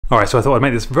Alright, so I thought I'd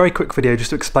make this very quick video just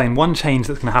to explain one change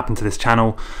that's going to happen to this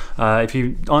channel. If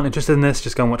you aren't interested in this,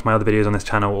 just go and watch my other videos on this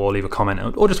channel or leave a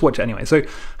comment or just watch it anyway. So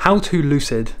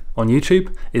HowToLucid on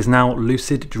YouTube is now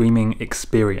Lucid Dreaming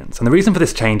Experience. And the reason for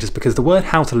this change is because the word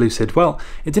HowToLucid, well,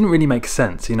 it didn't really make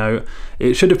sense. You know,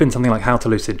 it should have been something like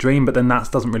HowToLucid Dream, but then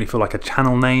that doesn't really feel like a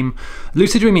channel name.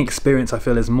 Lucid Dreaming Experience, I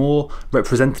feel, is more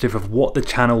representative of what the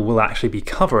channel will actually be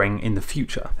covering in the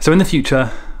future. So in the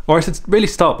future, or I should really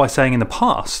start by saying in the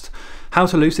past,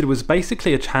 HowToLucid was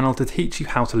basically a channel to teach you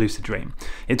how to lucid dream.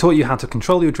 It taught you how to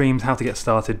control your dreams, how to get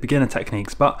started, beginner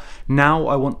techniques, but now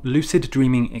I want Lucid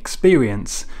Dreaming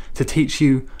Experience to teach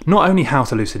you not only how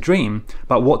to lucid dream,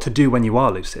 but what to do when you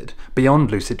are lucid,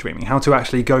 beyond lucid dreaming, how to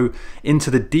actually go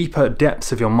into the deeper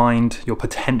depths of your mind, your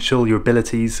potential, your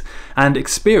abilities, and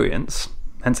experience,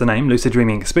 hence the name, Lucid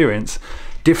Dreaming Experience,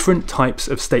 different types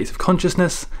of states of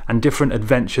consciousness and different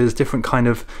adventures, different kind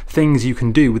of things you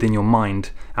can do within your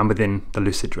mind and within the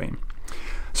lucid dream.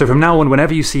 So from now on,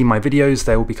 whenever you see my videos,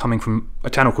 they will be coming from a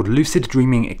channel called Lucid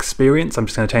Dreaming Experience. I'm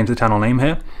just going to change the channel name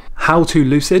here.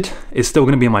 HowToLucid is still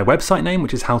going to be my website name,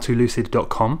 which is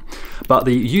howtolucid.com, but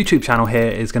the YouTube channel here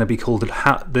is going to be called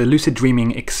the Lucid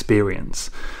Dreaming Experience.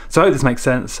 So I hope this makes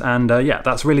sense, and yeah,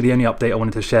 that's really the only update I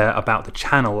wanted to share about the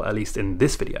channel, at least in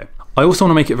this video. I also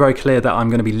want to make it very clear that I'm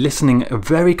going to be listening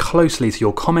very closely to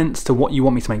your comments, to what you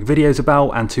want me to make videos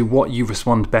about, and to what you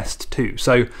respond best to.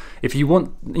 So if you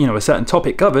want, you know, a certain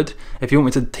topic covered, if you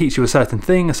want me to teach you a certain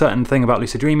thing about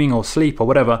lucid dreaming or sleep or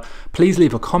whatever, please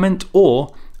leave a comment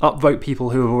or upvote people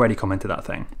who have already commented that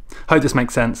thing. Hope this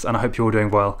makes sense, and I hope you're all doing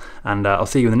well, and I'll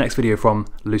see you in the next video from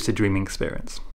Lucid Dreaming Experience.